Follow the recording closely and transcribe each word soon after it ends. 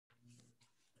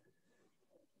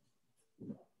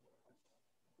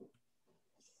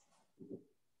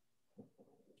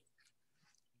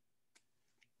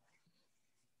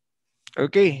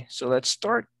Okay, so let's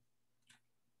start.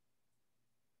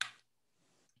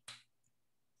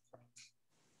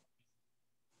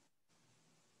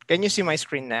 Can you see my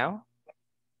screen now?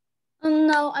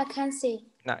 No, I can't see.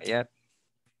 Not yet.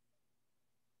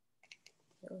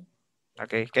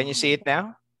 Okay, can you see it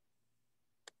now?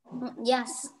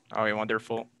 Yes. Oh,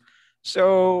 wonderful.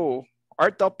 So our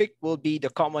topic will be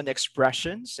the common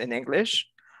expressions in English.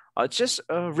 Just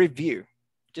a review,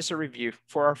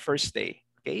 for our first day.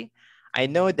 Okay, I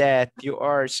know that you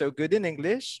are so good in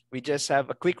English. We just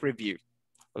have a quick review.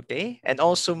 Okay, and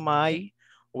also my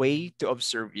way to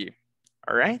observe you.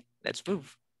 All right, let's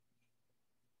move.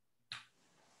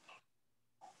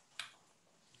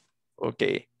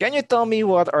 Okay, can you tell me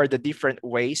what are the different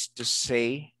ways to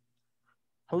say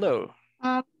hello?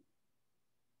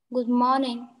 Good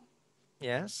morning.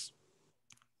 Yes.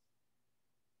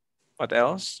 What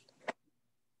else?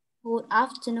 Good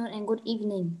afternoon and good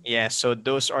evening. Yeah, so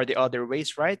those are the other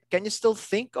ways, right? Can you still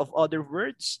think of other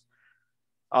words,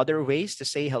 other ways to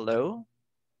say hello?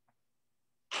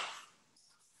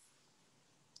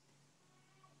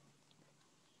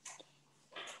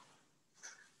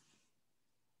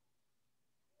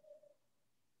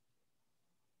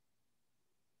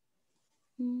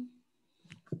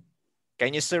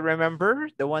 Can you still remember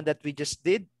the one that we just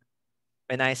did?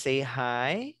 When I say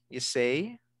hi, you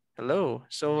say hello.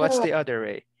 So what's Hello. the other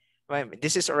way? Well,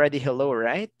 this is already hello,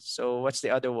 right? So what's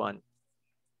the other one?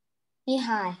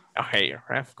 Hi. Okay,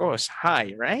 of course,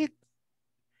 hi, right?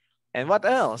 And what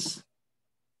else?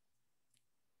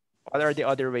 What are the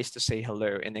other ways to say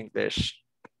hello in English?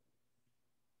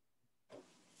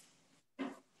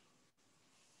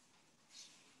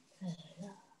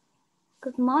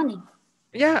 Good morning.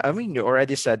 Yeah, I mean, you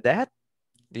already said that.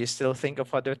 Do you still think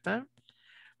of other time?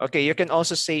 Okay, you can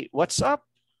also say, what's up?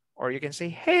 Or you can say,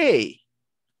 hey,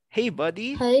 hey,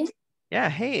 buddy. Hey. Yeah,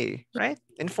 hey, right?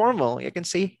 Informal, you can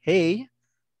say, hey,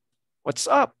 what's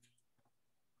up?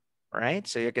 Right?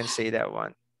 So you can say that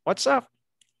one. What's up?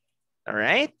 All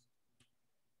right?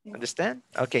 Understand?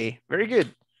 Okay, very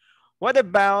good. What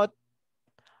about,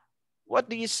 what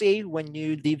do you say when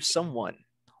you leave someone?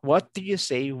 What do you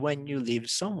say when you leave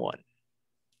someone?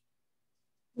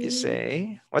 You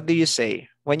say, what do you say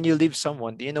when you leave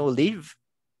someone? Do you know leave?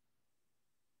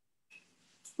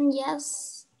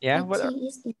 Yes. Yeah, I think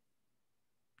it's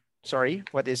sorry,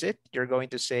 what is it you're going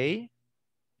to say?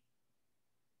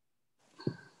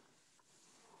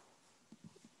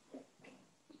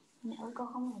 Mẹ ơi, con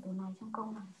không hiểu từ này trong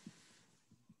câu này.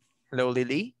 Hello,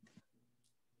 Lily.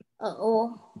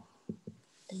 Ồ.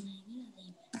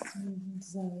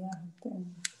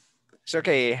 It's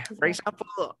okay. For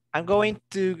example, I'm going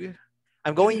to leave.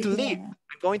 I'm going to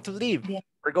leave.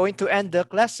 We're going to end the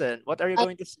lesson. What are you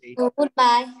going to say?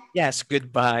 Goodbye. Yes,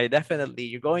 goodbye. Definitely.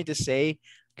 You're going to say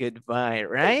goodbye,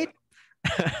 right?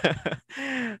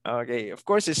 Okay. Of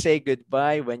course, you say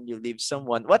goodbye when you leave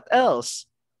someone. What else?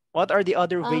 What are the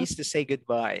other ways to say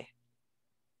goodbye?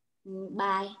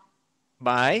 Bye.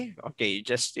 Bye. Okay,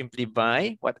 just simply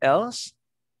bye. What else?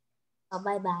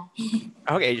 Bye bye.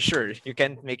 Okay, sure. You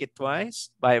can make it twice.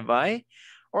 Bye-bye.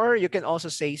 Or you can also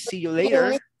say see you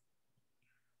later.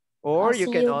 Or you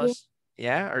See can you again. also,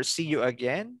 yeah, or see you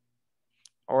again.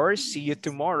 Or see you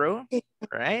tomorrow,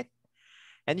 right?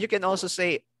 And you can also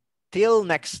say till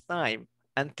next time.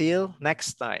 Until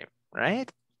next time,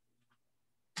 right?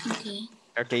 Okay.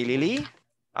 Okay, Lily.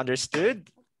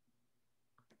 Understood?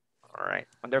 All right,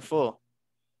 wonderful.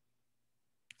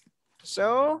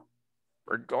 So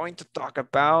we're going to talk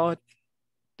about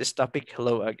this topic,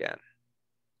 hello again.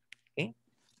 Okay.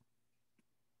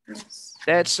 Yes.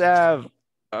 Let's have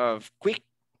a quick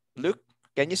look.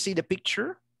 Can you see the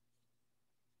picture?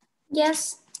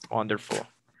 Yes. Wonderful.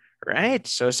 Right.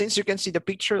 So since you can see the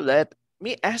picture, let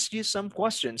me ask you some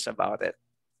questions about it.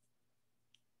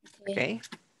 Okay.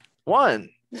 One,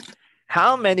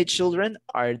 how many children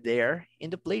are there in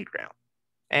the playground?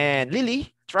 And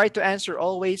Lily, try to answer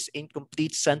always in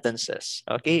complete sentences.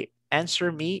 Okay.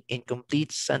 Answer me in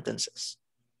complete sentences.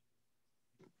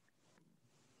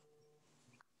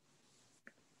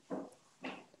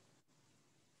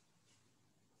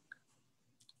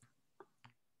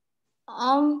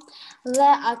 There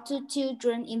are two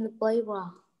children in the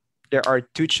playground. There are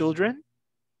two children.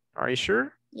 Are you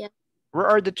sure? Yeah. Where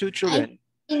are the two children?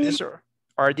 I think,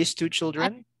 Are these two I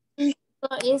children? think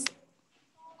there is.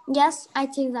 Yes, I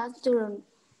think that's children.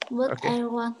 But Okay.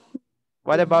 everyone.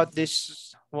 What about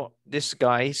this? Well, this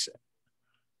guys?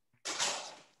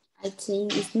 I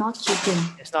think it's not children.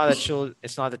 It's not a child.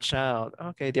 It's not a child.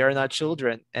 Okay, they are not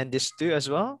children. And these two as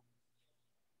well.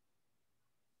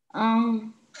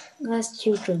 That's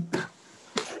children.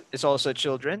 is also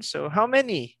children. So how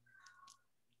many?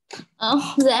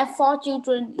 There are 4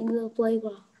 children in the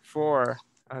playground. 4.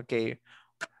 Okay.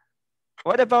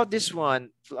 What about this one?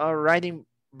 Riding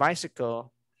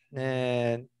bicycle.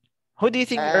 And who do you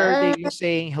think are Uh, they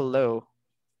saying hello?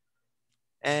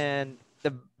 And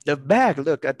the bag,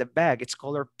 look at the bag. It's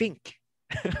color pink.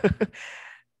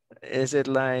 Is it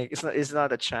like it's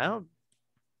not a child?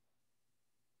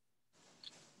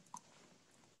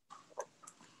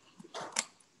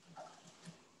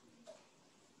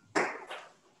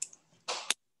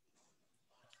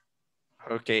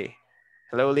 Okay.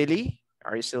 Hello, Lily.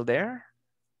 Are you still there?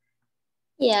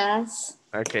 yes.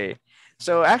 Okay.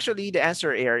 So actually the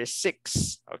answer here is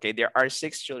 6. Okay, there are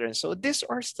 6 children. So these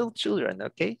are still children,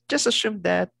 okay? Just assume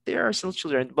that they are still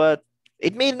children, but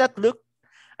it may not look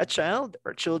a child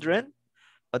or children,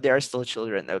 but they are still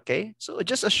children, okay? So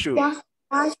just assume. What?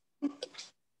 What?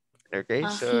 Okay,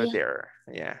 so Here. they're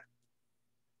yeah.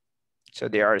 So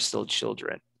they are still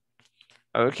children.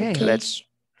 Okay, Okay. let's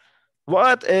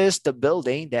what is the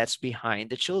building that's behind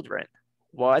the children?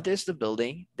 What is the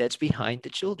building that's behind the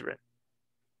children?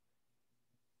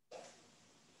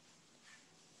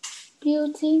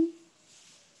 Building.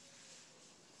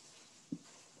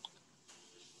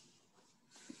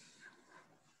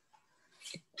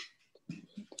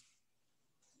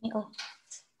 Oh,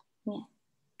 yeah.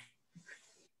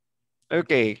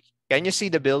 Okay, can you see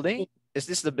the building? Is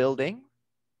this the building?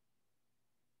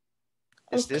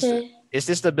 Is this Okay. is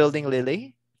this the building,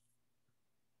 Lily?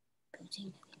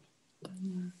 Building.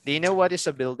 Do you know what is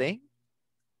a building?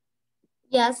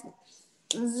 Yes.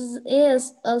 This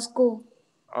is a school.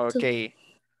 Too. Okay.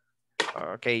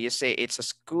 Okay, you say it's a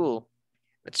school.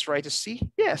 Let's try to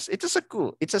see. Yes, it is a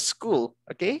school. It's a school.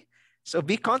 Okay. So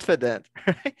be confident.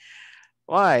 Right?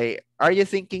 Why? Are you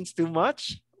thinking too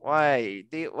much? Why?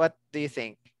 What do you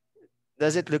think?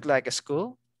 Does it look like a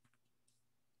school?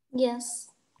 Yes.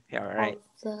 Yeah, all right.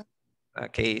 Of the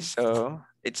Okay, so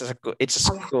it's a our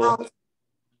school. house.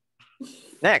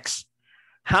 Next,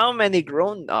 how many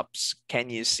grown-ups can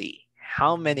you see?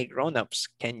 How many grown-ups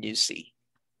can you see?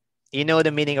 You know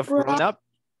the meaning of Grow. grown-up?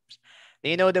 Do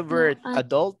you know the No, word I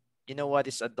adult? You know what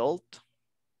is adult?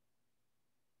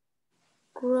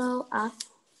 grow up.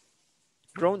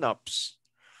 Grown-ups.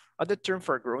 Other term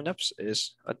for grown-ups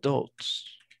is adults.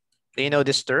 Do you know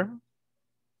this term?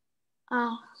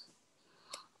 Uh,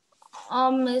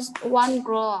 is one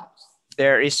grow up.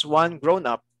 There is one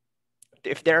grown-up.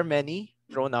 If there are many,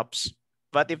 grown-ups.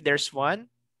 But if there's one,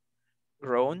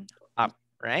 grown up,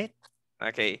 right?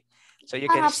 Okay. So you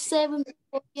I can have see, 7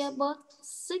 people here, but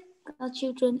 6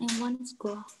 children and one is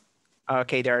grown up.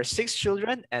 okay, there are 6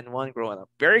 children and one grown up.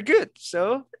 Very good.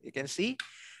 So you can see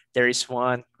there is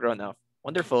one grown up.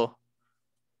 Wonderful.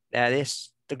 That is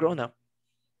the grown up.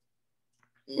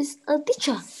 Is a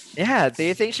teacher. Yeah. Do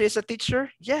you think she's a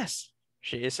teacher? Yes,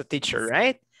 she is a teacher,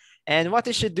 right? And what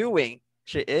is she doing?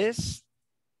 She is,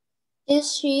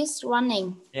 Is she is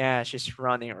running. yeah, she's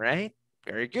running, right?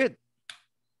 Very good.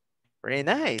 Very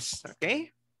nice.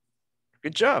 Okay.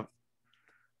 Good job.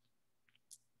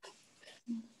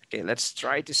 Okay, let's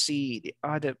try to see the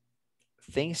other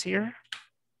things here.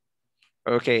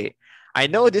 Okay, I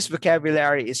know this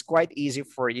vocabulary is quite easy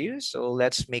for you, so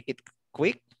let's make it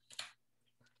quick.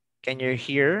 Can you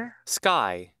hear?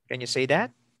 Sky. Can you say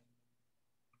that?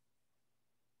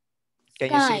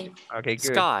 Can you say? Sky. Okay,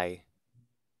 good. Sky.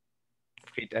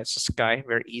 Okay, that's the sky.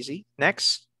 Very easy.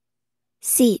 Next.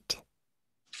 Seat.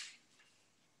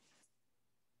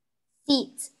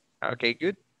 Seat. Okay,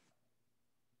 good.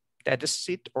 That is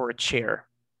seat or a chair.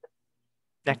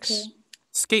 Next. Okay.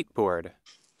 Skateboard.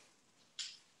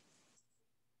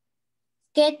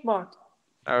 Skateboard.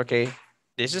 Okay,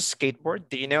 this is skateboard.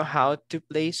 Do you know how to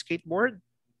play skateboard?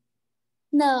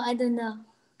 No, I don't know.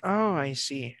 Oh, I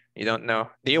see. You don't know.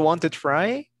 Do you want to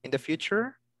try in the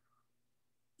future?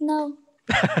 No.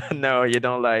 No, you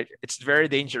don't like. It's very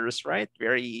dangerous, right?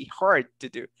 Very hard to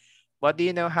do. But do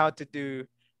you know how to do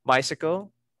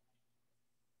bicycle?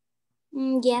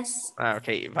 Yes.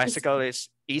 Okay, bicycle is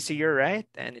easier, right?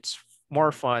 And it's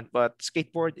more fun. But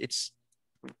skateboard, it's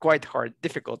quite hard,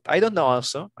 difficult. I don't know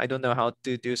also. I don't know how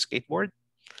to do skateboard.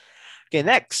 Okay,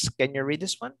 next. Can you read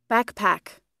this one?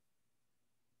 Backpack.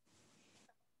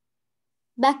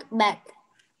 Backpack.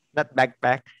 Not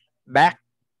backpack.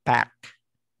 Backpack.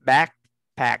 Backpack.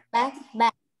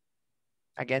 Backpack.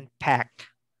 Again, pack.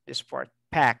 This part.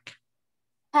 Pack.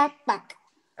 Backpack.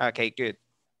 Okay, good.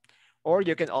 Or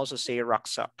you can also say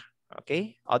rucksack.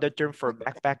 Okay. Other term for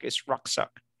backpack is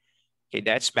rucksack. Okay,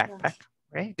 that's backpack.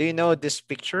 Right? Do you know this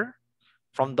picture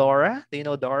from Dora? Do you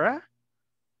know Dora?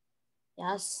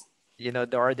 Yes. You know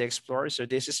Dora the Explorer. So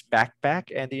this is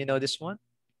backpack. And do you know this one?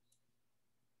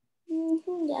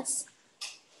 Yes.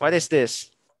 What is this?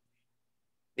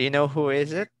 Do you know who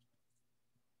is it?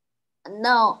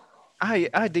 No.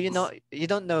 Do you know? You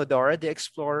don't know Dora the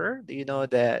Explorer? Do you know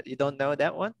that? You don't know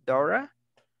that one? Dora?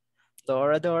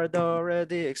 Dora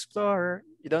the Explorer.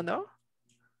 You don't know?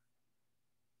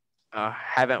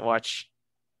 Haven't watched.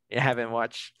 You haven't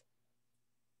watched.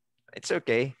 It's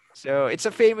okay. So it's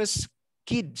a famous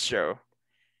kid show.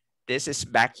 This is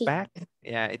Backpack.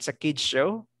 Yeah, it's a kid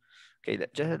show. Okay,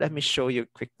 just let me show you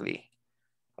quickly.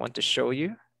 I want to show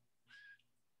you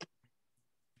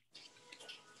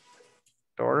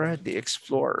Dora the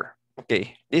Explorer.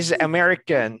 Okay, this is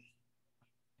American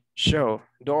show,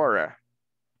 Dora.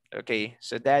 Okay,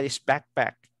 so that is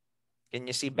Backpack. Can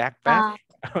you see Backpack?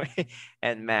 Okay,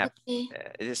 and Map. Okay.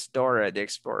 It is Dora the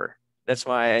Explorer. That's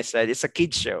why I said it's a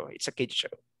kid show. It's a kid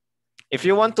show. If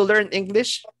you want to learn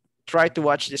English, try to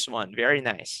watch this one. Very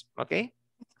nice. Okay.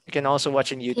 You can also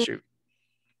watch on YouTube.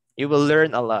 You will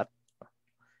learn a lot.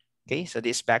 Okay. So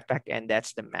this backpack and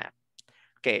that's the map.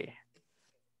 Okay.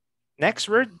 Next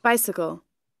word. Bicycle.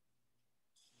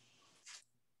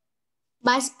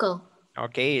 Bicycle.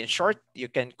 Okay. In short, you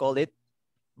can call it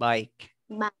bike.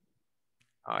 Bike.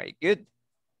 All right. Good.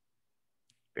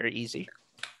 Very easy.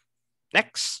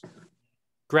 Next.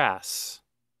 Grass.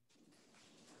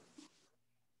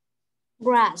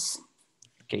 Grass.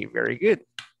 Okay. Very good.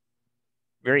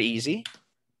 Very easy.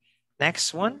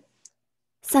 Next one.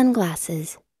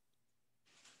 Sunglasses.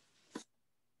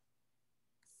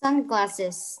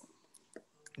 Sunglasses.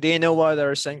 Do you know what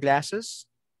are sunglasses?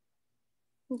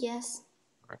 Yes.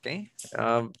 Okay.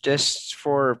 Just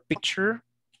for picture.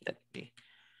 Let me.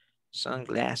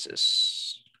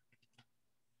 Sunglasses.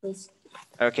 Please.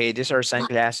 Okay, these are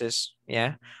sunglasses.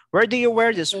 Yeah. Where do you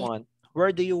wear this one?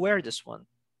 Where do you wear this one?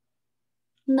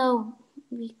 No,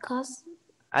 because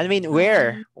I mean,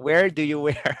 where? Where do you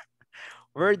wear?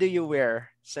 Where do you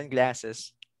wear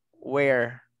sunglasses?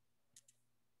 Where?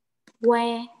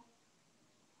 where?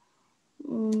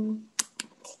 No,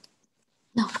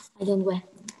 I don't wear.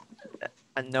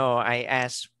 No, I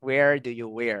asked, where do you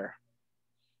wear?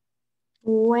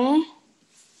 Where?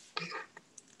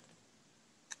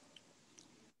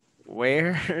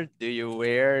 Where do you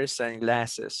wear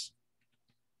sunglasses?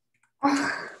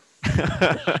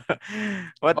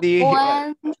 What do you?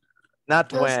 When Not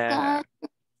the when. sky,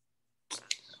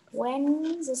 when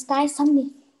the sky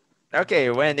sunny. Okay,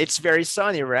 when it's very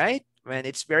sunny, right? When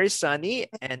it's very sunny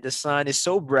and the sun is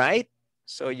so bright,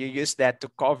 so you use that to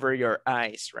cover your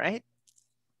eyes, right?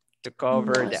 To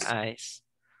cover the Yes. eyes.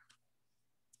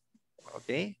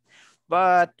 Okay.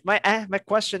 But my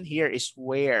question here is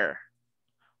where?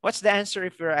 What's the answer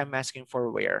if I'm asking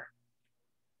for where?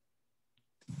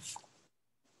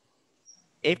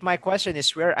 If my question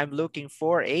is where, I'm looking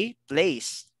for a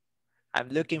place. I'm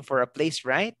looking for a place,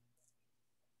 right?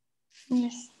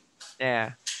 Yes.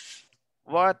 Yeah.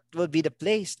 What would be the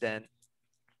place then?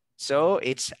 So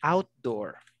it's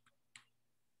outdoor.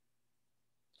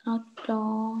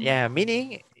 Outdoor. Yeah,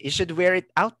 meaning you should wear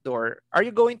it outdoor. Are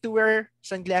you going to wear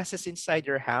sunglasses inside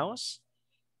your house?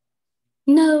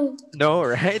 No. No,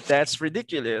 right? That's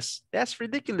ridiculous. That's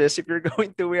ridiculous if you're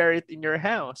going to wear it in your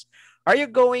house. Are you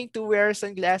going to wear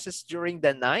sunglasses during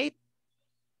the night?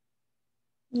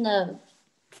 No.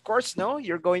 Of course, no.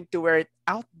 You're going to wear it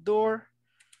outdoor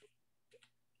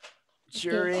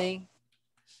during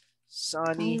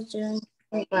sunny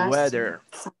weather.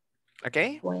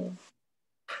 Okay? Well.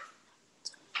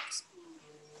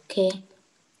 Okay.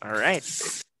 All right.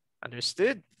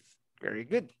 Understood. Very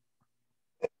good.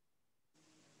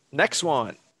 Next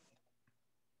one.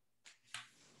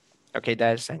 Okay,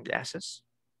 that is sunglasses.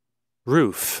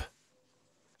 Roof.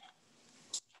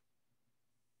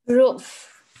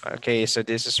 Roof. Okay, so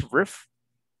this is roof,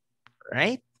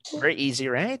 right? Very easy,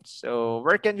 right? So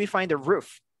where can we find a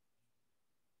roof?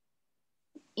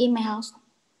 In my house.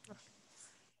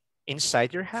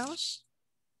 Inside your house?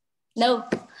 No.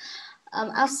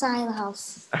 Outside the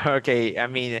house. Okay, I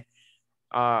mean,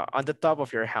 on the top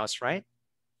of your house, right?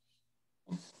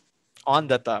 On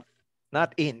the top,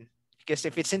 not in. Because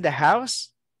if it's in the house,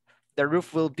 the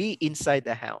roof will be inside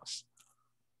the house.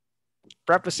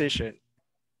 Preposition.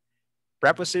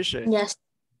 Preposition, Yes.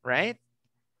 right?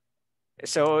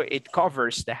 So it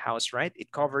covers the house, right?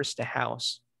 It covers the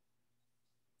house.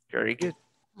 Very good.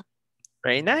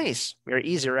 Very nice. Very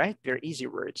easy, right? Very easy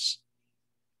words.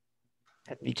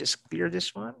 Let me just clear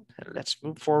this one and let's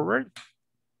move forward.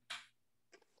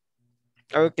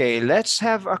 Okay, let's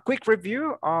have a quick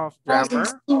review of grammar.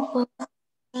 Simple.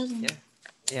 Present. Yeah.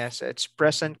 Yes, it's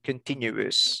present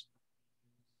continuous.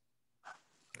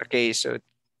 Okay, so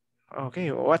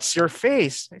okay, what's your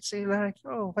face? I'd say like,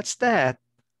 oh, what's that?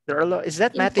 There are is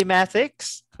that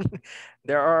mathematics?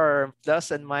 There are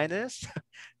plus and minus.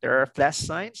 There are plus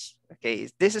signs. Okay,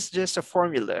 this is just a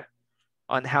formula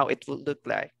on how it will look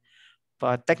like.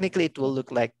 But technically it will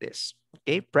look like this.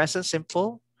 Okay, present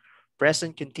simple,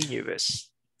 present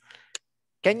continuous.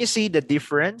 Can you see the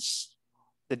difference?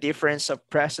 The difference of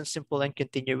present simple and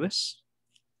continuous?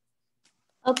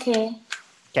 Okay.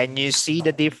 Can you see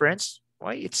the difference?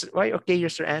 Why okay,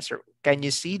 here's your answer. Can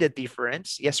you see the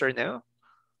difference? Yes or no?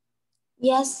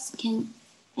 Yes,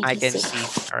 I I can can see.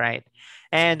 see. All right.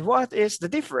 And what is the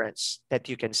difference that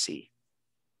you can see?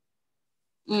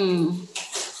 Mm.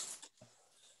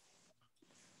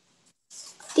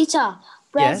 Teacher,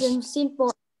 Yes. present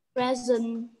simple,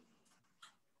 present.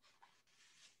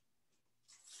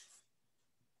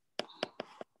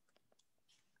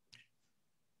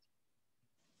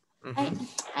 Mhm.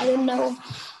 I don't know.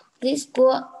 This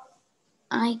book,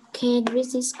 I can't read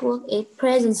this book. It's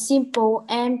present simple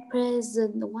and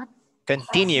present what?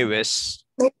 Continuous.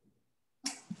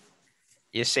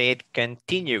 You say it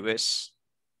continuous.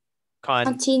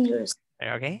 Continuous.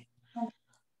 Okay.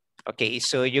 Okay,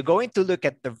 so you're going to look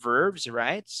at the verbs,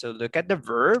 right? So look at the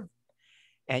verb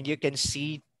and you can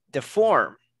see the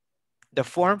form. The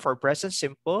form for present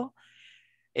simple,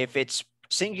 if it's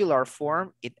singular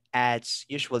form, it adds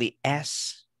usually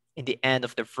S in the end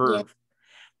of the Yes. verb.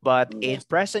 But in Yes.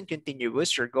 present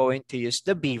continuous, you're going to use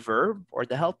the be verb or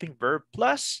the helping verb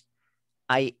plus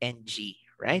ing,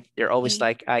 right? They're always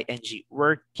like ing,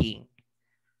 working.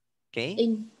 Okay.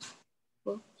 In.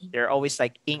 They're always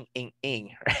like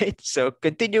ing, right? So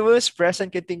continuous,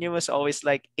 present continuous, always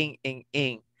like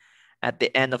ing at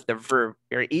the end of the verb.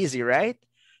 Very easy, right?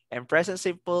 And present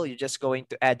simple, you're just going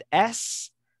to add s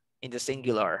in the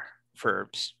singular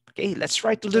verbs. Okay, let's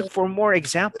try to look for more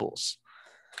examples.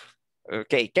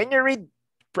 Okay, can you read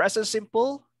present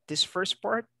simple, this first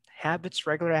part? Habits,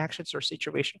 regular actions, or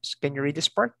situations. Can you read this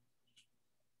part?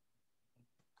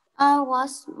 I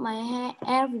wash my hair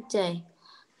every day.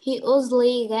 He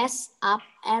usually gets up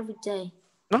every day.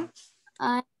 No,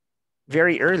 I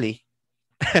very early.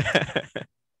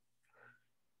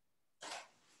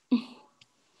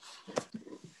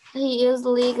 He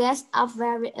usually gets up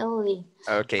very early.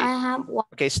 Okay, I have one.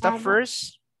 okay, stop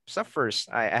first. Stop first.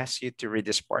 I asked you to read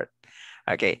this part.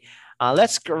 Okay,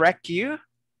 let's correct you.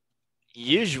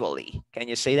 Usually. Can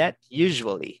you say that?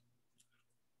 Usually.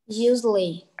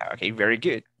 Usually. Okay, very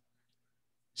good.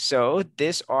 So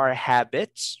these are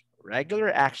habits,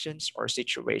 regular actions, or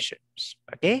situations.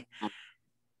 Okay.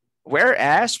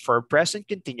 Whereas for present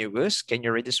continuous, can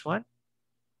you read this one?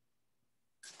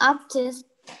 After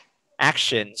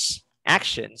Actions.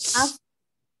 Actions.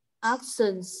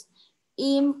 actions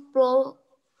in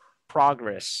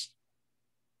Progress.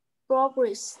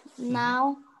 progress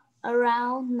now,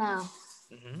 around now.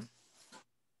 Mhm.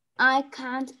 I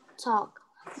can't talk,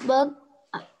 but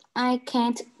I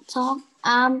can't talk.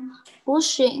 I'm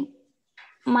brushing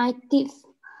my teeth.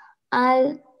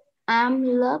 I am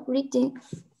love reading.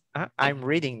 I'm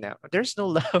reading now. There's no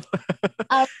love.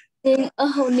 I'm reading a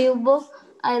whole new book.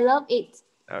 I love it.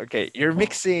 Okay, you're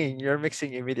mixing. You're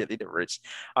mixing immediately the words.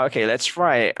 Okay, let's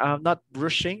try. Not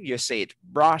brushing. You say it.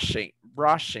 Brushing.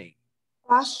 Brushing.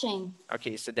 Brushing.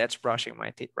 Okay, so that's brushing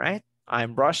my teeth, right?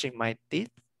 I'm brushing my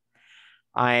teeth.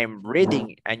 I'm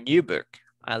reading a new book.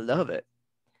 I love it.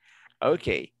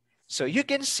 Okay, so you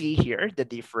can see here the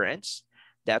difference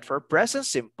that for present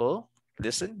simple,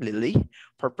 listen, Lily,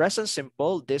 for present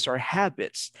simple, these are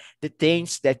habits, the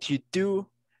things that you do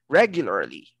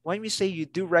regularly. When we say you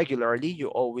do regularly, you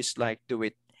always like do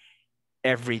it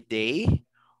every day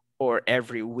or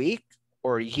every week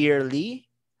or yearly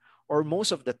or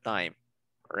most of the time,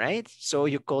 right? So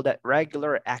you call that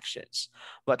regular actions.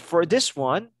 But for this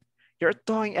one, you're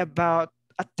talking about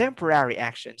a temporary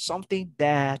action, something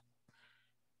that's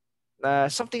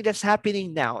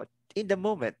happening now, in the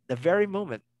moment, the very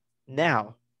moment,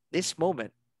 now, this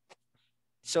moment.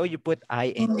 So you put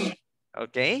ing.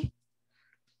 Okay.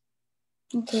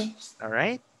 Okay. All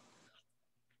right.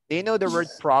 Do you know the word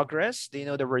progress? Do you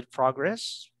know the word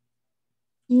progress?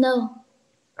 No.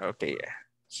 Okay.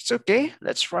 It's okay.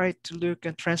 Let's try to look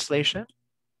at translation.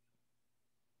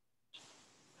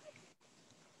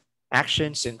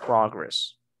 Actions in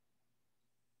progress.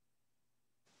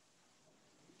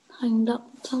 Hành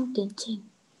động trong tiến trình.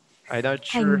 I'm not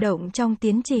Hành sure. động trong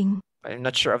tiến trình. I'm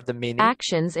not sure of the meaning.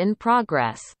 Actions in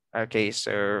progress. Okay,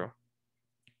 so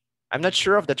I'm not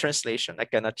sure of the translation. I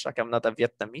cannot check. I'm not a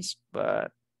Vietnamese,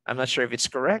 but I'm not sure if it's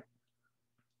correct.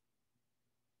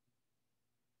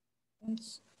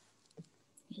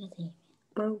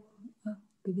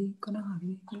 cái gì? Con đang hỏi cái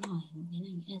gì? Con hỏi cái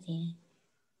này là gì?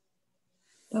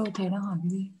 Đâu thầy đang hỏi cái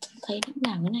gì? Thầy đang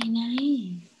bảo cái này này.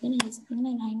 Cái này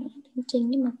nữa. Chương trình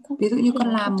nhưng mà không. Ví dụ như con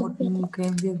làm một cái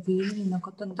việc gì thì nó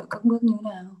có tuần tự các bước như thế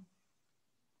nào?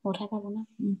 1, 2, 3, 4, 5.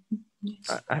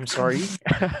 Yes. I'm sorry.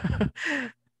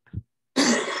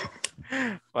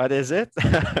 What is it?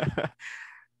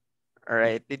 All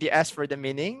right. Did you ask for the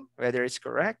meaning, whether it's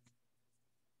correct?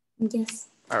 Yes.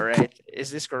 All right.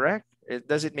 Is this correct?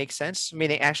 Does it make sense?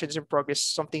 Meaning actions in progress,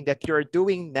 something that you're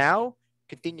doing now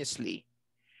continuously.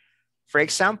 For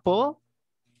example,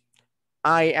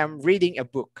 I am reading a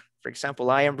book. For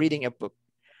example, I am reading a book.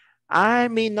 I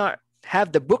may not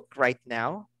have the book right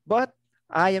now, but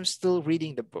I am still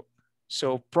reading the book.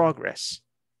 So progress,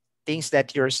 things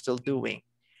that you're still doing.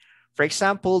 For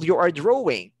example, you are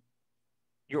drawing.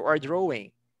 You are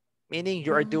drawing, meaning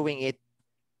you are doing it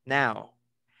now,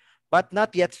 but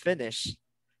not yet finished,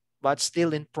 but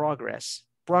still in progress.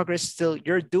 Progress still,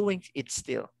 you're doing it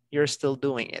still. You're still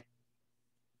doing it.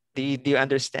 Do you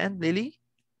understand, Lily?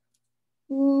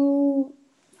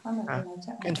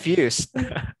 Confused.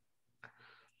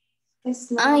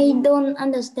 I don't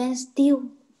understand still.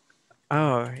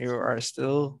 Oh, you are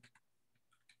still.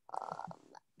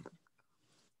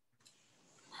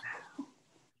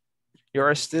 You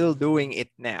are still doing it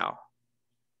now.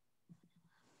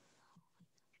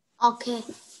 Okay.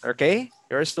 Okay?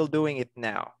 You're still doing it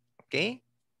now. Okay?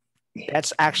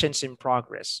 That's actions in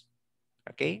progress.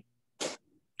 Okay?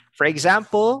 For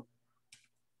example,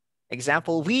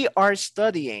 we are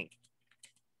studying.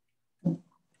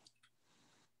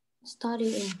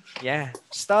 Studying. Yeah,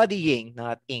 studying,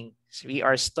 not ing. So we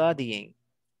are studying.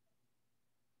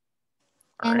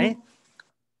 All right.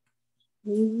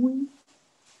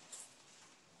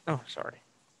 Oh, sorry.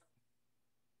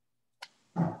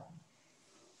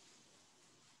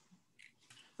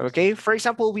 Okay, for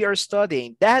example, we are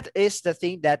studying. That is the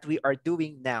thing that we are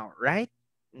doing now, right?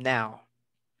 Now.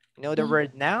 You know the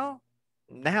word now?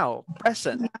 Now,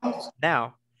 present,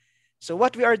 now. So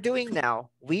what we are doing now,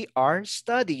 we are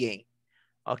studying.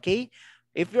 Okay?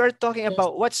 If you are talking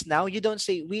about what's now, you don't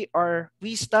say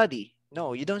we study.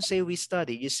 No, you don't say we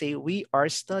study. You say we are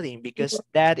studying because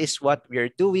that is what we are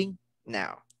doing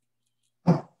now.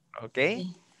 Okay?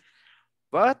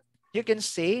 But you can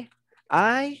say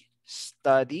I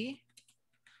study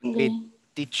with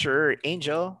teacher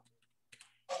Angel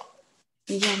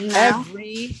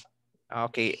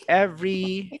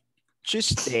every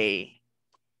Tuesday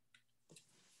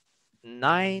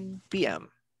 9 p.m.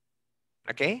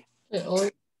 Okay? Thầy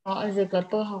ơi, họ giờ cả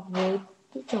tôi học với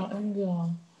teacher Angel.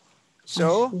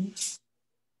 So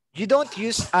you don't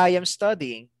use I am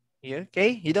studying.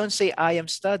 Okay? You don't say I am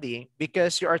studying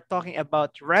because you are talking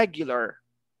about regular,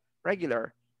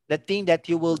 the thing that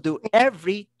you will do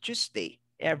every Tuesday.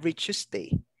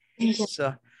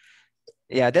 So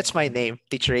yeah, that's my name,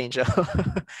 Teacher Angel.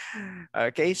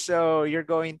 Okay, so you're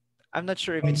going, I'm not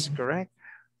sure if it's correct.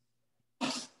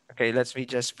 Okay, let me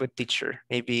just put teacher.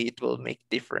 Maybe it will make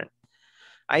different.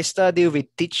 I study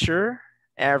with teacher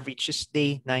every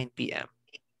Tuesday, 9 p.m.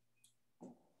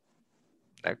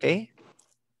 Okay,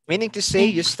 meaning to say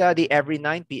you study every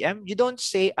 9 p.m. You don't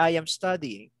say I am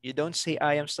studying. You don't say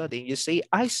I am studying. You say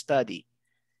I study.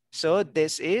 So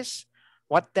this is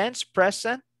what tense?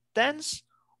 Present tense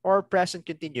or present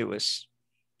continuous?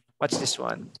 What's this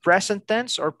one? Present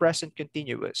tense or present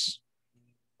continuous?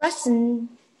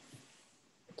 Present.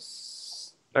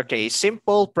 Okay,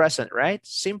 simple present, right?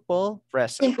 Simple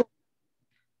present. Simple.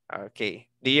 Okay.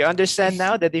 Do you understand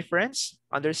now the difference?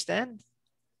 Understand?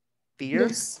 Clear?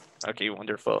 Yes. Okay,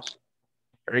 wonderful.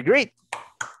 Very great.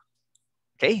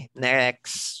 Okay,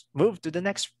 next. Move to the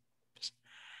next.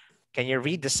 Can you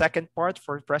read the second part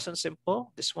for present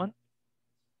simple? This one?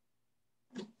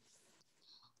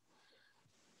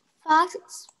 Past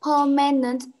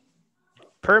permanent.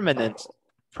 Permanent.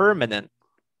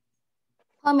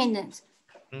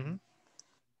 Mm-hmm.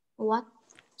 What?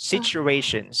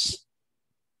 Situations.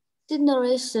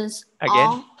 Generations.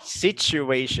 Again,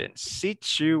 situations.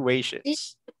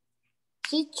 Situations.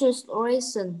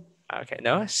 Situation. Okay,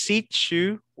 no,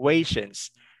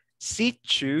 situations.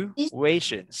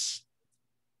 Situations.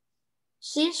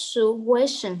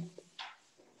 Situation.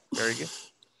 Very good.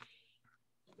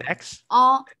 Next.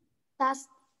 That's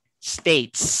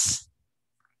States.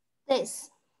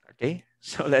 this. Okay,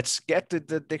 so let's get to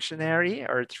the dictionary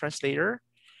or translator.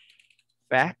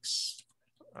 Facts.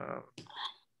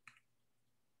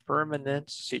 Permanent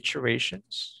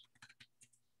situations.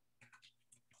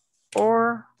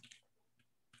 Or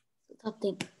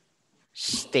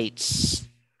states.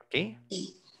 Okay.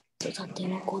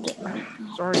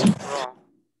 Sorry, wrong.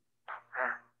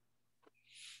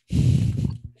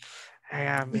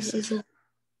 I This miss is a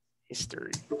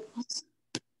history.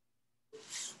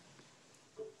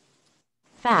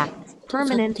 Facts,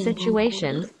 permanent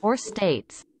situations or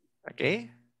states.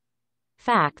 Okay.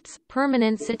 Facts,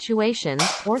 permanent situations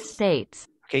or states.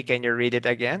 Okay, can you read it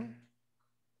again?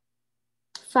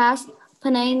 fast,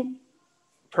 permanent,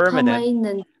 Permanent.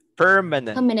 permanent,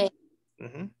 Permanent. permanent,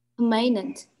 Mhm.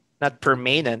 permanent, Not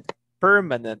permanent.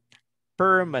 Permanent.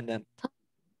 Permanent.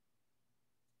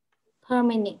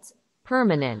 permanent,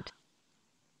 Permanent.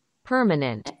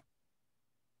 Permanent.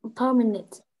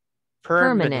 permanent,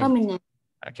 Permanent. permanent,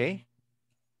 Okay.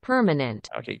 Permanent.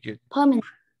 Okay, good. permanent,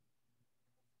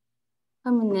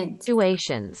 permanent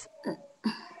Situations.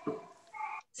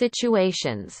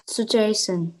 Situations.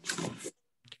 situation,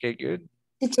 Okay, good.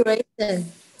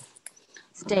 situation,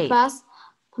 State. fast,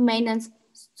 permanent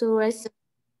situation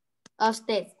of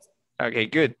state. Okay,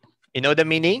 good. You know the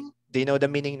meaning? Do you know the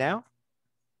meaning now?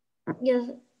 Yes,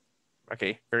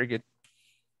 Okay, very good.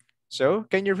 So,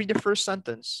 can you read the first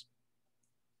sentence?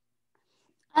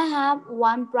 I have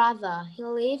one brother. He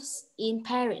lives in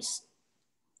Paris.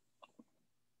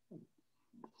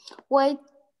 Wait,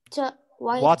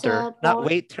 Water, not boy,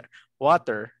 wait.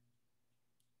 Water.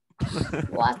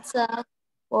 water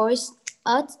boils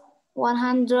at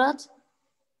 100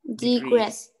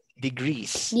 Degrees. degrees.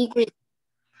 Degrees. Degrees.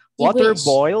 Water Degrees.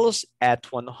 boils at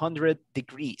 100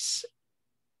 degrees.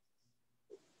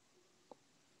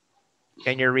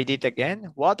 Can you read it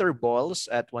again? Water boils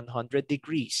at 100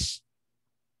 degrees.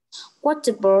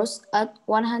 Water boils at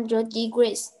 100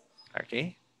 degrees.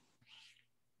 Okay.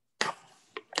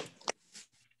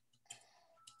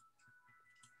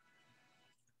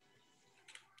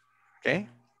 Okay.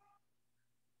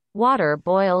 Water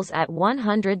boils at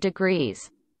 100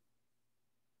 degrees.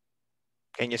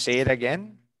 Can you say it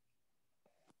again?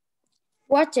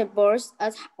 Water boils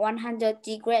at 100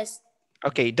 degrees.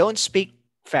 Okay, don't speak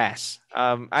fast.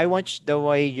 I want the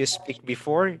way you speak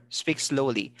before. Speak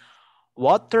slowly.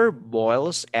 Water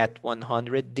boils at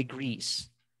 100 degrees.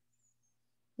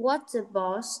 Water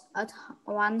boils at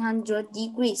 100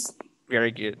 degrees.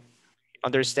 Very good.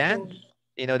 Understand?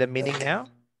 You know the meaning now?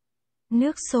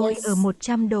 Nước sôi ở Yes.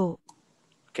 100 độ.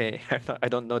 Okay, I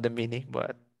don't know the meaning,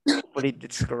 but hopefully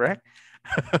it's correct.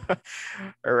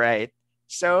 All right.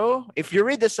 So if you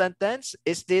read the sentence,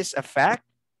 is this a fact?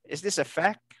 Is this a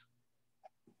fact?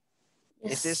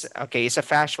 Is this Yes. okay? It's a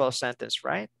factual sentence,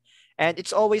 right? And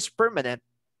it's always permanent.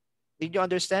 Did you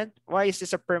understand? Why is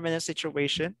this a permanent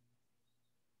situation?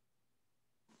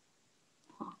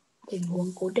 Tình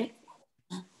huống cố định.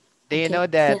 Do you Okay, know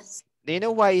that? yes. Do you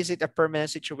know why is it a permanent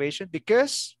situation?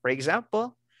 Because, for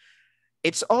example,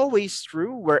 it's always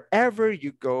true wherever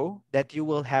you go that you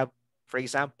will have, for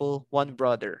example, one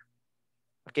brother.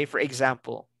 Okay, for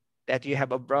example, that you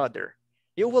have a brother.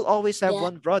 You will always have Yeah.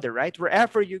 one brother, right?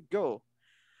 Wherever you go,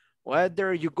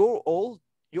 whether you go old,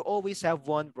 you always have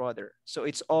one brother. So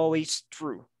it's always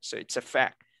true. So it's a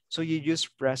fact. So you use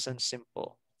present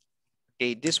simple.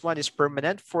 Okay, this one is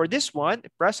permanent. For this one,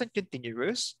 present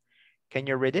continuous. Can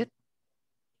you read it?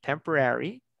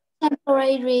 Temporary.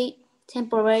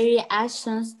 Temporary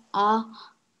actions are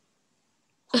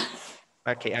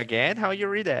Okay, again, how you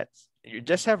read that? You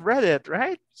just have read it,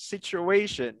 right?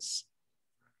 Situations.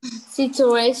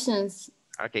 situations.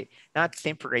 Okay, not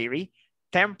temporary.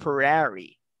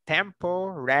 Temporary.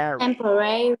 Temporary.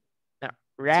 Temporary. No,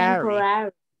 rary.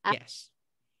 Temporary. Yes.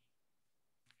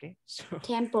 Okay, so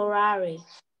Temporary.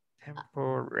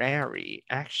 temporary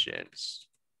actions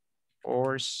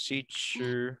or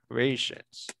situations.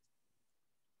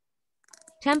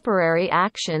 Temporary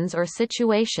actions or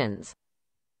situations.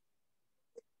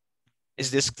 Is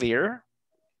this clear?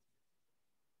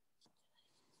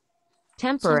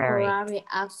 Temporary. Temporary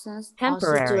actions or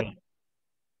Temporary.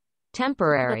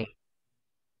 Temporary.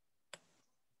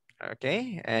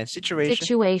 Okay, and situation.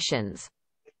 Situations.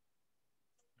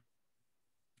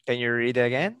 Can you read it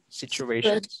again?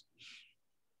 Situations.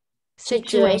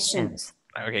 Situations.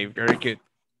 Okay, very good.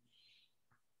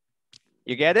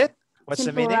 You get it? What's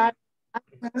the meaning? Temporary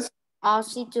actions or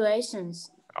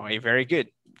situations. Okay, very good.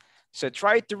 So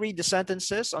try to read the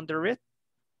sentences under it.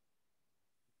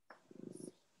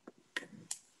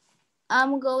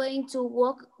 I'm going to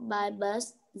work by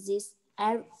bus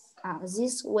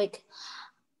this week.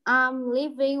 I'm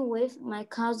living with my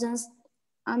cousins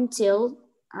until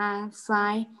I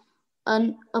find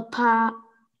an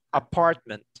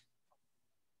Apartment.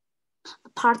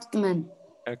 apartment.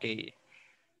 Okay.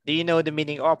 Do you know the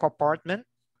meaning of apartment?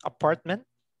 Apartment?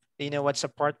 Do you know what's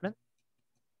apartment?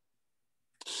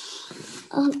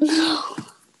 No.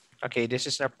 Okay, this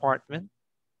is an apartment.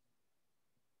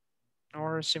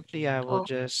 Or simply I will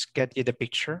just get you the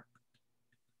picture.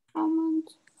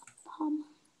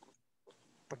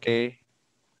 Okay.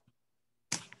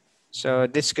 So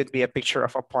this could be a picture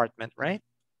of apartment, right?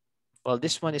 Well,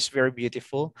 this one is very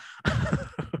beautiful.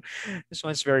 This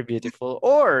one's very beautiful.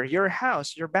 Or your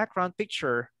house, your background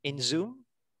picture in Zoom,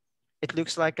 it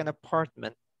looks like an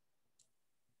apartment.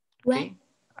 Okay.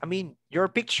 I mean, your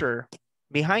picture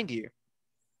behind you.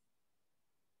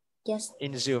 Yes.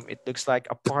 In Zoom, it looks like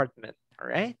apartment. All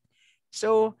right.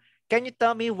 So can you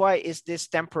tell me why is this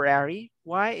temporary?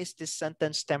 Why is this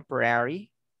sentence temporary?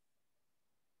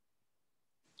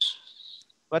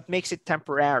 What makes it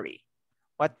temporary?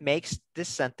 What makes this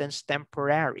sentence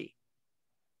temporary?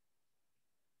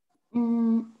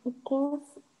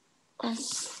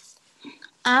 Because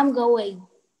I'm going.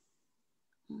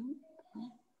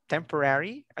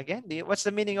 Temporary? Again, what's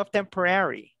the meaning of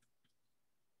temporary?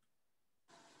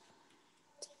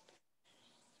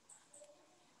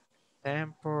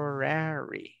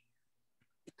 Temporary.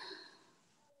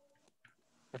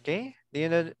 Okay. Do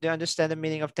you understand the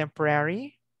meaning of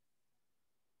temporary?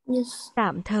 Yes.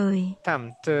 Tạm thời.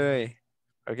 Tạm thời.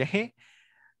 Okay.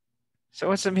 So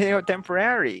what's the meaning of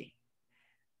temporary?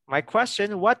 My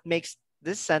question, what makes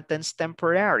this sentence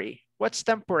temporary? What's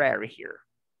temporary here?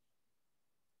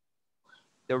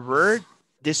 The word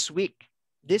this week.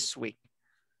 This week.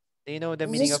 Do you know the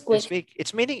meaning of this week?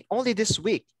 It's meaning only this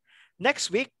week.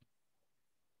 Next week,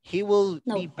 he will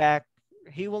be back.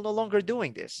 He will no longer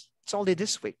doing this. It's only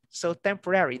this week. So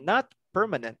temporary, not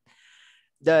permanent.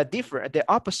 The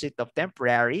opposite of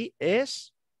temporary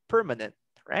is permanent,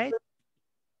 right?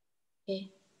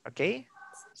 Okay. Okay.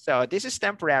 So this is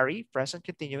temporary, present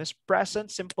continuous,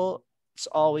 present simple. It's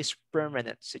always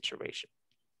permanent situation.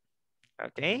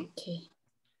 Okay. Okay.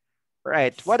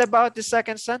 Right. What about the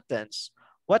second sentence?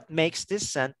 What makes this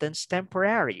sentence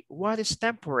temporary? What is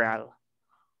temporal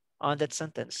on that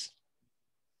sentence?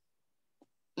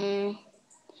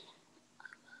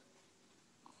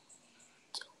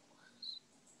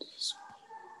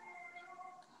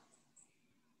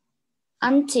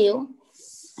 Until.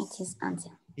 It is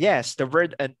until. Yes, the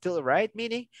word until, right?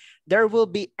 Meaning there will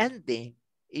be ending.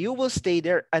 You will stay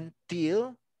there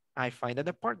until I find an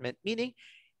apartment, meaning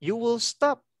you will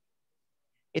stop.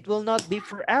 It will not be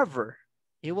forever.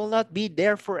 You will not be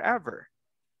there forever.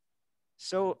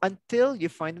 So until you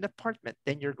find an apartment,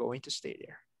 then you're going to stay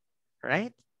there,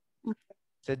 right?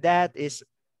 So that is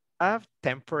a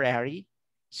temporary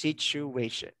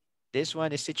situation. This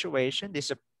one is situation. This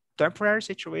is a temporary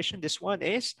situation. This one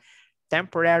is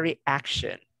temporary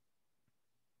action.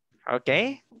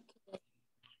 Okay?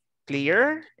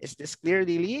 Clear? Is this clear,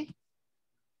 Lily?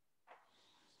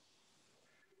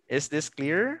 Is this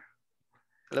clear?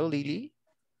 Hello, Lily?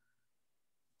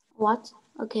 What?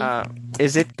 Okay.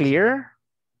 Is it clear?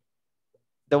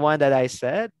 The one that I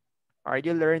said? Are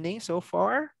you learning so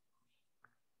far?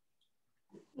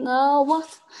 No,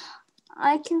 what?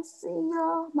 I can see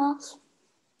your mouth.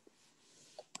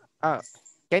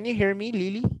 Can you hear me,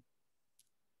 Lily?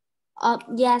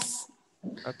 Yes.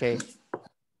 Okay.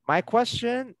 My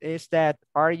question is that,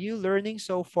 are you learning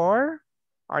so far?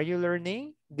 Are you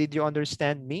learning? Did you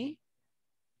understand me?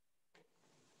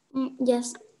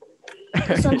 Yes.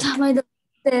 Sometimes I don't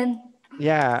understand.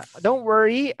 Yeah, don't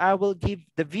worry. I will give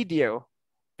the video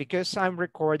because I'm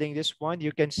recording this one.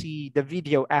 You can see the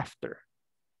video after.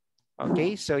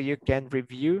 Okay, so you can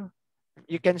review.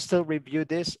 You can still review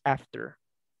this after.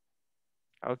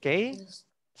 Okay, Yes.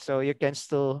 so you can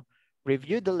still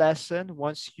review the lesson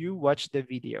once you watch the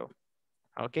video.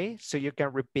 Okay, so you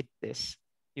can repeat this.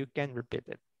 You can repeat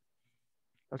it.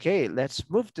 Okay, let's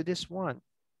move to this one.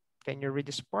 Can you read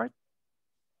this part?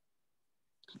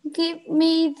 Give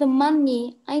me the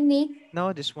money I need.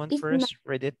 No, this one It first.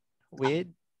 Read it with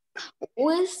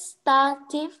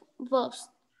stative verbs.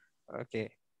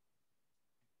 Okay.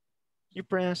 You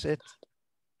pronounce it.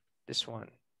 This one.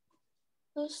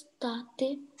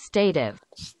 Stative. Stative.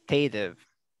 Stative.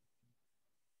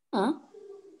 Huh?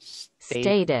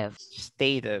 Stative.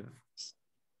 Stative.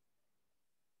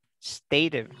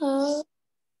 Stative.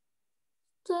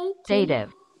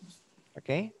 Stative.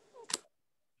 Okay.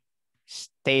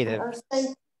 Stative.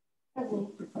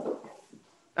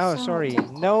 Oh, sorry.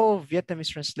 No Vietnamese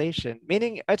translation.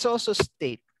 Meaning it's also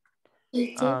state.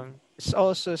 It's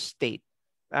also state.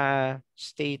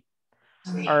 State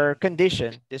or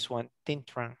condition. This one. Tin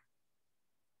trang.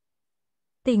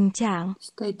 Tình trạng.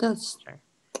 Status.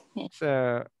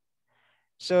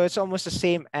 So it's almost the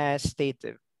same as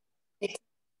stative.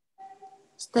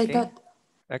 Status.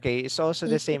 Okay, it's also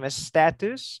the same as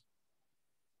status,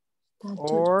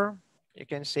 or you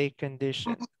can say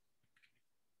condition.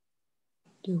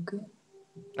 Điều kiện.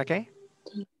 Okay.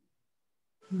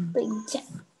 Tình trạng,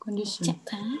 Condition. trạng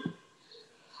thái.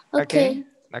 Okay.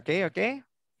 Okay. Okay.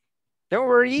 Don't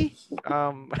worry.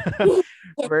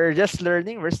 We're just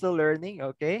learning. We're still learning.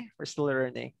 Okay. We're still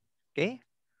learning. Okay.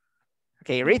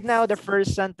 Okay. Read now the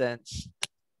first sentence.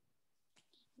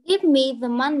 Give me the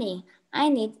money. I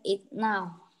need it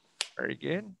now. Very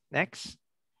good. Next.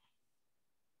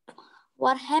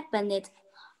 What happened?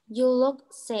 You look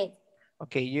sad.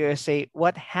 Okay. You say,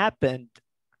 what happened?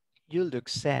 You look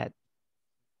sad.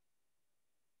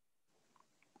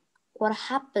 What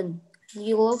happened?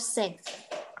 You look sad.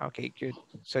 Okay, good.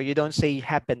 So you don't say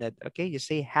happened. Okay. You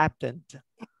say happened.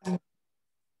 All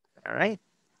right.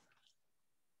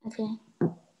 Okay.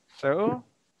 So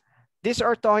these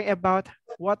are talking about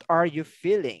what are you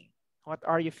feeling? What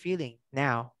are you feeling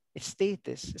now? It's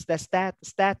status. It's the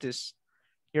status.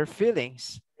 Your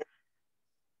feelings.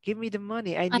 Give me the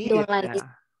money. I I need don't it like it. now.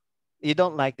 You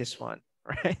don't like this one,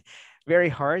 right? Very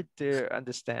hard to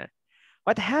understand.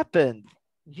 What happened?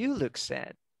 You look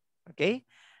sad. Okay?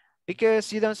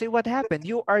 Because you don't say what happened.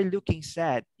 You are looking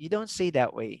sad. You don't say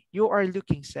that way. You are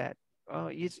looking sad. Oh,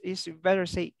 you better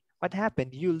say what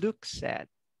happened. You look sad.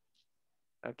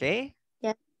 Okay?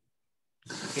 Yeah.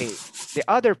 Okay. The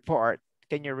other part,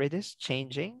 can you read this?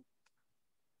 Changing,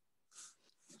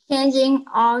 Changing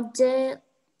or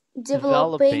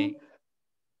developing.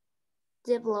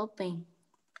 developing.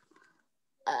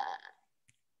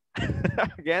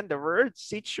 Again, the word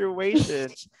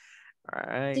situations. All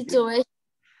right. Good. Situation.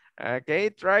 Okay.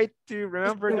 Try to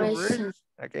remember the words. Situation.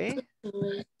 Okay.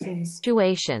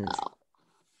 Situations.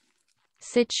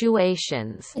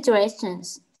 Situations.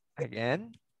 Situations.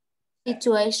 Again,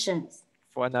 Situations.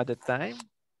 for another time.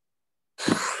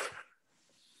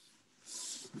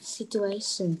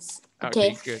 Situations.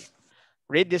 Okay, Okay. good.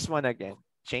 Read this one again.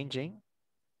 Changing.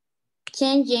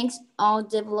 Changing or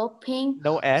developing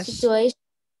No S. situation.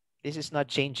 This is not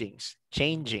changings.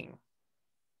 Changing.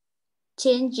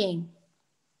 Changing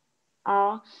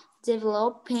or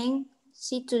developing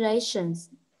situations.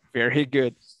 Very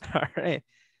good. All right.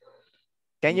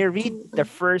 Can you read the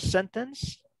first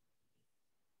sentence?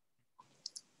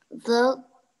 The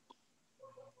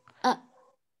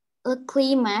the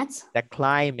climate. The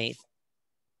climate.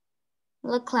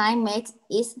 The climate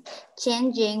is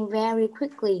changing very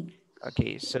quickly.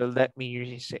 Okay, so let me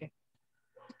usually say.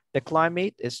 The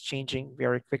climate is changing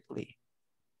very quickly.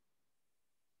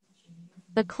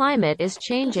 The climate is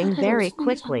changing very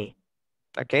quickly.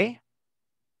 Okay?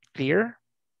 Clear?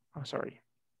 Oh, sorry.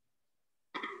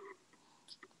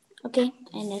 Okay,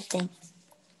 I understand.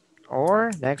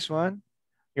 Or next one,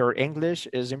 your English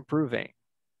is improving.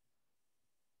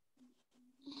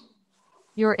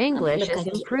 Your English is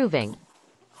improving.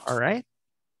 All right?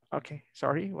 Okay,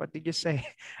 sorry, what did you say?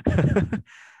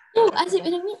 Oh, I said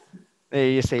Vietnamese.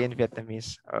 You say in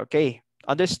Vietnamese. Okay,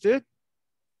 understood?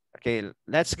 Okay,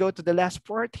 let's go to the last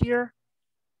part here.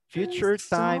 Future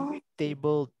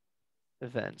timetable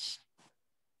events.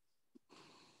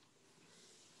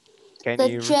 Can The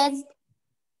you? train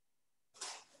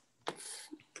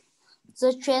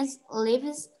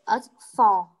leaves at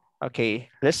 4. Okay,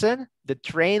 listen. The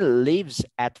train leaves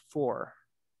at 4.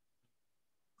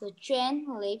 The train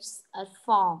leaves at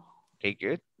 4. Okay,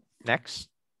 good. Next.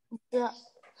 The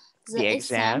The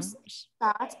exams exams.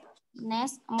 start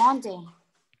next Monday.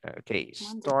 Okay,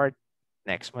 start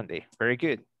next Monday. Very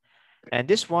good. And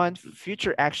this one,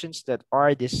 future actions that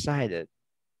are decided.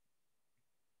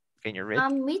 Can you read?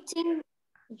 I'm meeting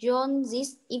John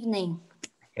this evening.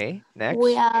 Okay, next.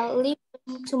 We are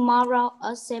leaving tomorrow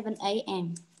at 7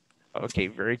 a.m. Okay,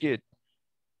 very good.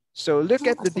 So look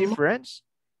at the difference.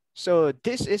 So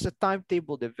this is a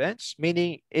timetabled events,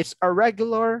 meaning it's a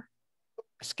regular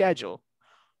schedule.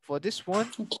 For this one,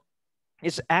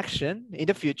 it's action in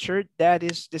the future that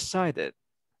is decided,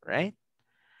 right?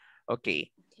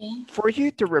 Okay. For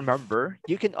you to remember,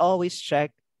 you can always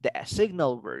check the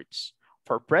signal words.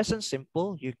 For present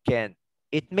simple,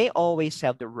 it may always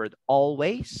have the word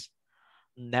always,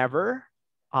 never,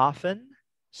 often,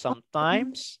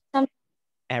 sometimes,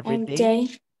 every day,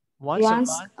 once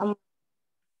a month,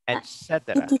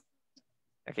 etc.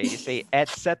 Okay, you say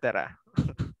etc.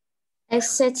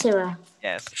 etc.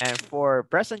 Yes, and for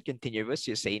present continuous,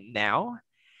 you say now,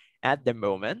 at the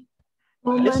moment,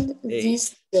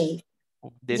 This day,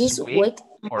 this week,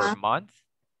 or month,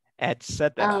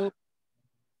 etc.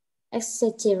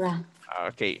 etc.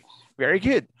 Okay, very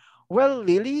good. Well,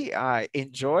 Lily, I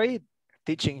enjoyed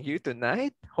teaching you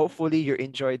tonight. Hopefully you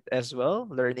enjoyed as well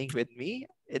learning with me.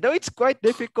 Though it's quite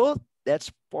difficult, that's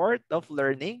part of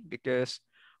learning because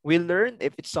we learn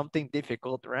if it's something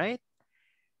difficult, right?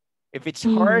 If it's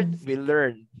hard, we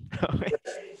learn.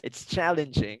 It's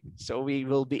challenging, so we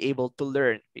will be able to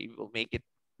learn. We will make it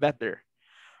better.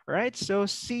 All right. So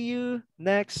see you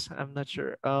next. I'm not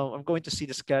sure. I'm going to see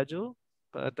the schedule,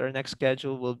 but our next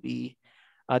schedule will be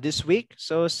this week.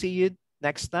 So see you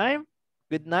next time.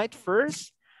 Good night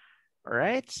first. All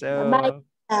right. Bye.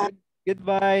 So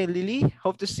goodbye, Lily.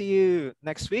 Hope to see you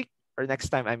next week or next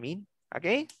time. I mean.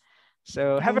 Okay.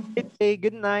 So have a great day.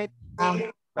 Good night.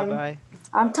 Bye bye.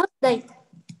 On Thursday.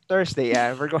 Thursday.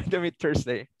 Yeah, we're going to meet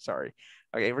Thursday. Sorry.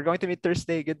 Okay, we're going to meet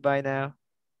Thursday. Goodbye now.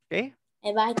 Okay.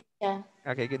 Bye bye, teacher.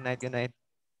 Okay. Good night. Good night.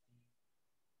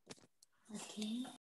 Okay.